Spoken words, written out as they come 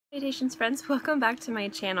Salutations friends, welcome back to my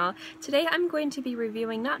channel. Today I'm going to be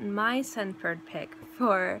reviewing not my Scentbird pick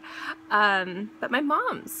but my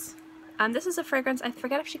mom's. This is a fragrance, I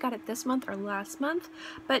forget if she got it this month or last month,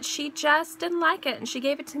 but she just didn't like it and she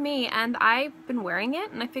gave it to me and I've been wearing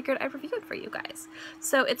it and I figured I'd review it for you guys.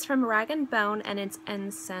 So it's from Rag & Bone and it's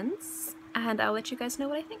Encens, and I'll let you guys know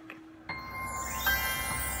what I think.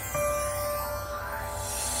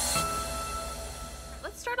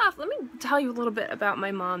 Start off, let me tell you a little bit about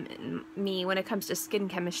my mom and me when it comes to skin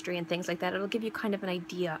chemistry and things like that. It'll give you kind of an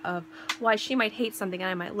idea of why she might hate something and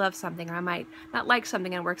I might love something, or I might not like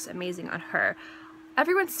something and it works amazing on her.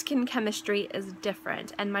 Everyone's skin chemistry is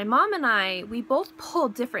different, and my mom and I, we both pull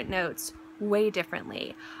different notes way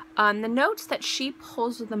differently. The notes that she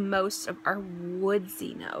pulls the most of are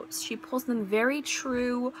woodsy notes. She pulls them very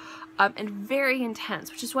true and very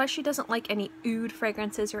intense, which is why she doesn't like any oud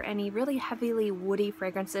fragrances or any really heavily woody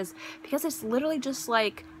fragrances, because it's literally just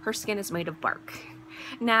like her skin is made of bark.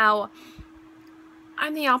 Now,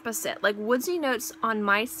 I'm the opposite. Like, woodsy notes on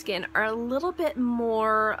my skin are a little bit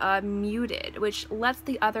more muted, which lets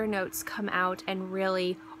the other notes come out and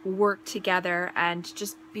really work together and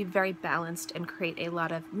just be very balanced and create a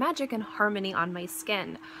lot of magic and harmony on my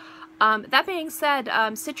skin. That being said,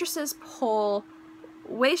 citruses pull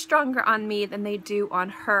way stronger on me than they do on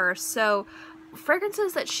her, so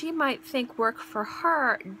fragrances that she might think work for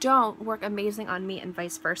her don't work amazing on me and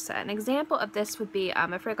vice versa. An example of this would be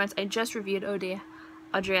a fragrance I just reviewed, Eau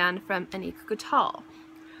d'Adrienne from Eclat.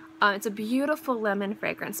 It's a beautiful lemon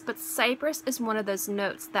fragrance, but cypress is one of those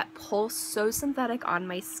notes that pulls so synthetic on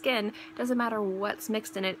my skin, doesn't matter what's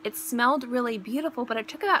mixed in it. It smelled really beautiful, but it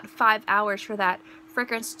took about 5 hours for that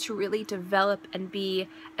fragrance to really develop and be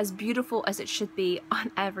as beautiful as it should be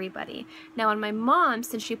on everybody. Now on my mom,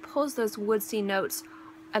 since she pulls those woodsy notes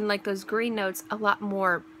and like those green notes a lot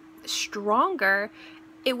more stronger,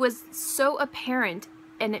 it was so apparent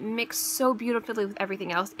and it mixed so beautifully with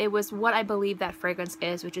everything else. It was what I believe that fragrance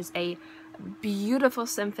is, which is a beautiful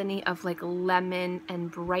symphony of like lemon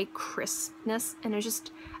and bright crispness, and it's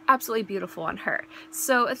just absolutely beautiful on her.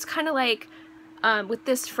 So it's kind of like with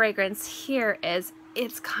this fragrance here is,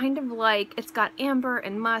 it's kind of like it's got amber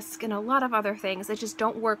and musk and a lot of other things that just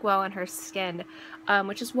don't work well on her skin,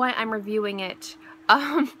 which is why I'm reviewing it.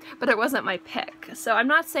 But it wasn't my pick. So I'm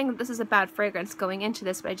not saying that this is a bad fragrance going into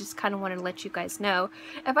this, but I just kind of wanted to let you guys know.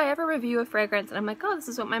 If I ever review a fragrance and I'm like, oh, this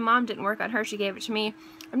is what my mom didn't work on her, she gave it to me,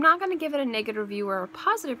 I'm not going to give it a negative review or a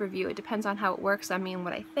positive review. It depends on how it works on me and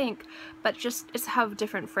what I think, but just it's how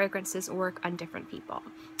different fragrances work on different people.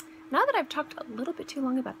 Now that I've talked a little bit too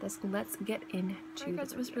long about this, let's get into it. The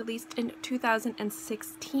fragrance was released in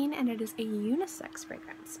 2016 and it is a unisex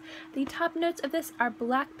fragrance. The top notes of this are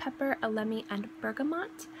black pepper, Elemi, and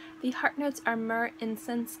Bergamot. The heart notes are myrrh,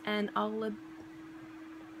 incense, and molybdenum.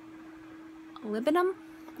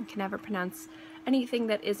 I can never pronounce anything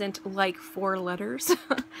that isn't like 4 letters.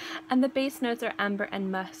 And the base notes are amber and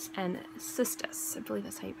musk and cistus. I believe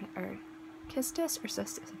that's how you pronounce it. Cistus or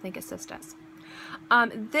cistus? I think it's cistus.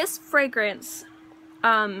 This fragrance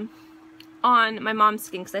on my mom's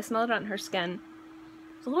skin, because I smelled it on her skin,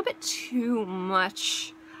 was a little bit too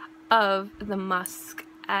much of the musk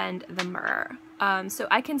and the myrrh. So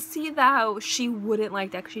I can see how she wouldn't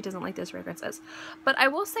like that because she doesn't like those fragrances. But I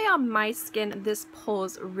will say on my skin, this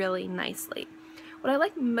pulls really nicely. What I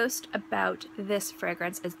like most about this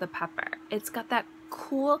fragrance is the pepper. It's got that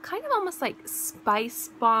cool, kind of almost like spice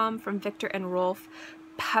bomb from Viktor and Rolf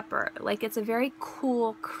pepper. Like, it's a very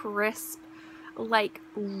cool, crisp, like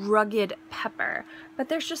rugged pepper, but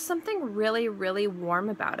there's just something really, really warm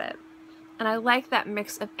about it. And I like that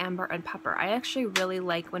mix of amber and pepper. I actually really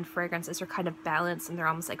like when fragrances are kind of balanced and they're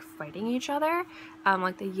almost like fighting each other,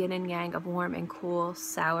 like the yin and yang of warm and cool,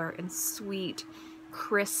 sour and sweet,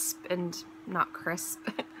 crisp and not crisp.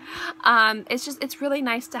 It's really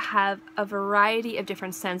nice to have a variety of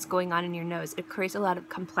different scents going on in your nose. It creates a lot of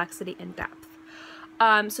complexity and depth.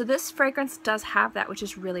 So this fragrance does have that, which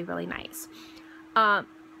is really, really nice. I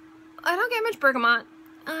don't get much bergamot.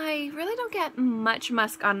 I really don't get much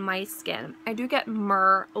musk on my skin. I do get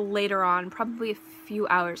myrrh later on, probably a few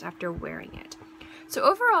hours after wearing it. So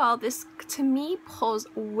overall, this to me pulls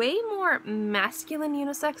way more masculine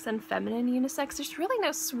unisex than feminine unisex. There's really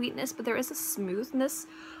no sweetness, but there is a smoothness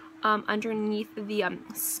underneath the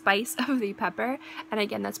spice of the pepper. And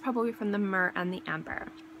again, that's probably from the myrrh and the amber.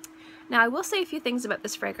 Now I will say a few things about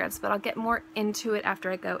this fragrance, but I'll get more into it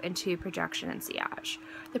after I go into projection and sillage.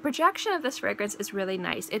 The projection of this fragrance is really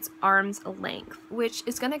nice. It's arm's length, which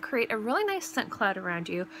is going to create a really nice scent cloud around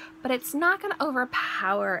you, but it's not going to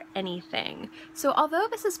overpower anything. So although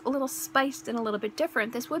this is a little spiced and a little bit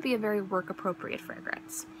different, this would be a very work appropriate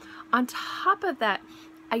fragrance. On top of that,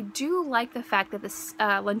 I do like the fact that this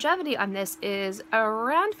longevity on this is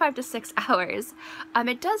around 5 to 6 hours.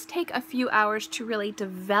 It does take a few hours to really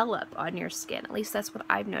develop on your skin. At least that's what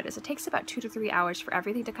I've noticed. It takes about 2 to 3 hours for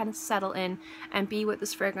everything to kind of settle in and be what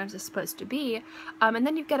this fragrance is supposed to be. And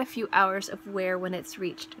then you get a few hours of wear when it's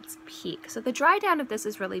reached its peak. So the dry down of this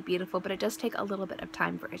is really beautiful, but it does take a little bit of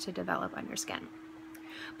time for it to develop on your skin.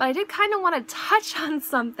 But I did kind of want to touch on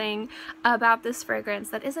something about this fragrance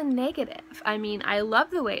that is a negative. I mean, I love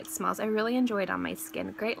the way it smells. I really enjoy it on my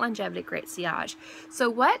skin. Great longevity, great sillage. So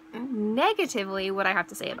what negatively would I have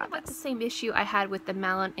to say about that? The same issue I had with the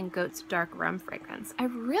Melon and Goat's Dark Rum fragrance. I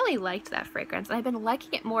really liked that fragrance, and I've been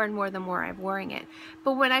liking it more and more the more I'm wearing it.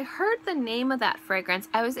 But when I heard the name of that fragrance,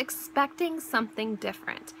 I was expecting something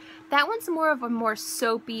different. That one's more of a more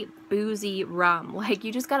soapy, boozy rum. Like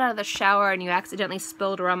you just got out of the shower and you accidentally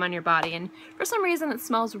spilled rum on your body, and for some reason it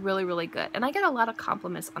smells really, really good. And I get a lot of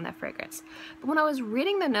compliments on that fragrance. But when I was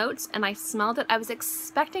reading the notes and I smelled it, I was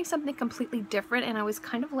expecting something completely different, and I was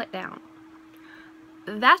kind of let down.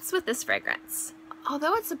 That's with this fragrance.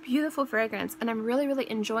 Although it's a beautiful fragrance and I'm really, really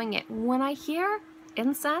enjoying it, when I hear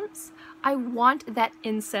incense, I want that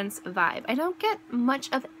incense vibe. I don't get much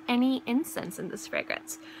of any incense in this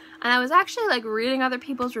fragrance. And I was actually like reading other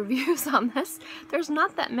people's reviews on this. There's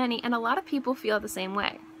not that many, and a lot of people feel the same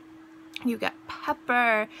way. You get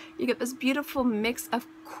pepper, you get this beautiful mix of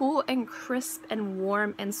cool and crisp and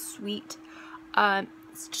warm and sweet.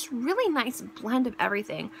 It's just really nice blend of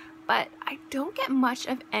everything, but I don't get much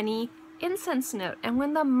of any incense note. And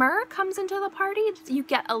when the myrrh comes into the party, you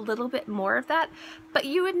get a little bit more of that, but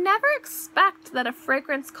you would never expect that a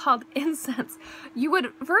fragrance called incense, you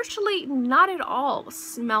would virtually not at all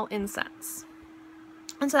smell incense.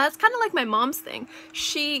 And so that's kind of like my mom's thing.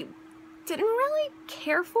 She didn't really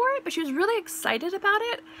care for it, but she was really excited about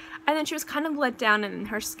it, and then she was kind of let down and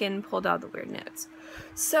her skin pulled out the weird notes.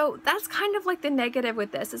 So that's kind of like the negative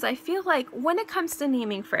with this, is I feel like when it comes to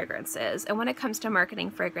naming fragrances and when it comes to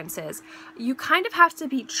marketing fragrances, you kind of have to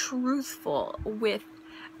be truthful with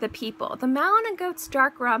the people. The Melon and Goat's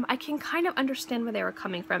Dark Rum, I can kind of understand where they were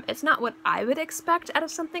coming from. It's not what I would expect out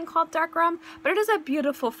of something called dark rum, but it is a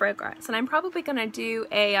beautiful fragrance, and I'm probably going to do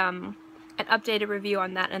an updated review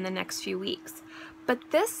on that in the next few weeks.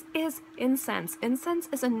 But this is incense. Incense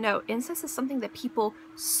is a note. Incense is something that people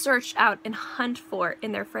search out and hunt for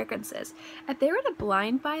in their fragrances. If they were to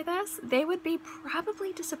blind buy this, they would be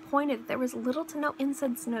probably disappointed that there was little to no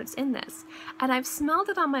incense notes in this. And I've smelled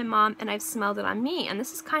it on my mom and I've smelled it on me. And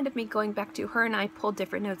this is kind of me going back to her and I pulled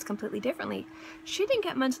different notes completely differently. She didn't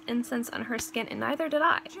get much incense on her skin, and neither did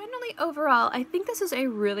I. Generally, overall, I think this is a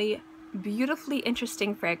really beautifully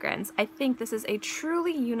interesting fragrance. I think this is a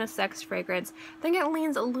truly unisex fragrance. I think it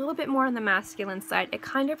leans a little bit more on the masculine side. It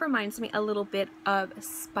kind of reminds me a little bit of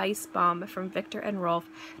Spice Bomb from Viktor and Rolf,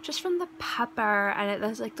 just from the pepper, and it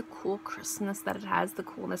has like the cool crispness that it has, the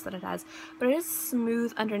coolness that it has, but it is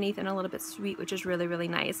smooth underneath and a little bit sweet, which is really, really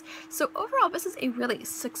nice. So overall, this is a really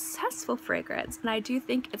successful fragrance, and I do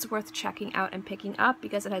think it's worth checking out and picking up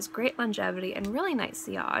because it has great longevity and really nice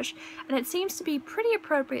sillage, and it seems to be pretty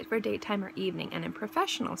appropriate for daytime or evening and in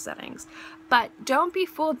professional settings. But don't be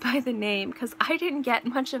fooled by the name, because I didn't get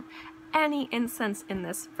much of any incense in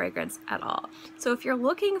this fragrance at all. So if you're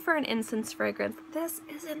looking for an incense fragrance, this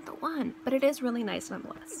isn't the one, but it is really nice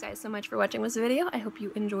nonetheless. Thank you guys so much for watching this video. I hope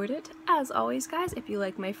you enjoyed it. As always, guys, if you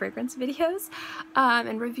like my fragrance videos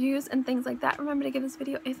and reviews and things like that, remember to give this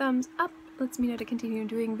video a thumbs up. It lets me know to continue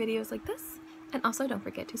doing videos like this. And also don't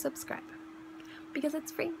forget to subscribe, because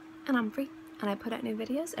it's free and I'm free. And I put out new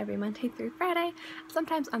videos every Monday through Friday,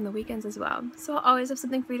 sometimes on the weekends as well. So I'll always have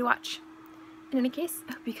something for you to watch. In any case,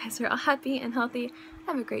 I hope you guys are all happy and healthy.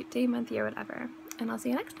 Have a great day, month, year, whatever. And I'll see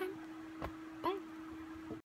you next time.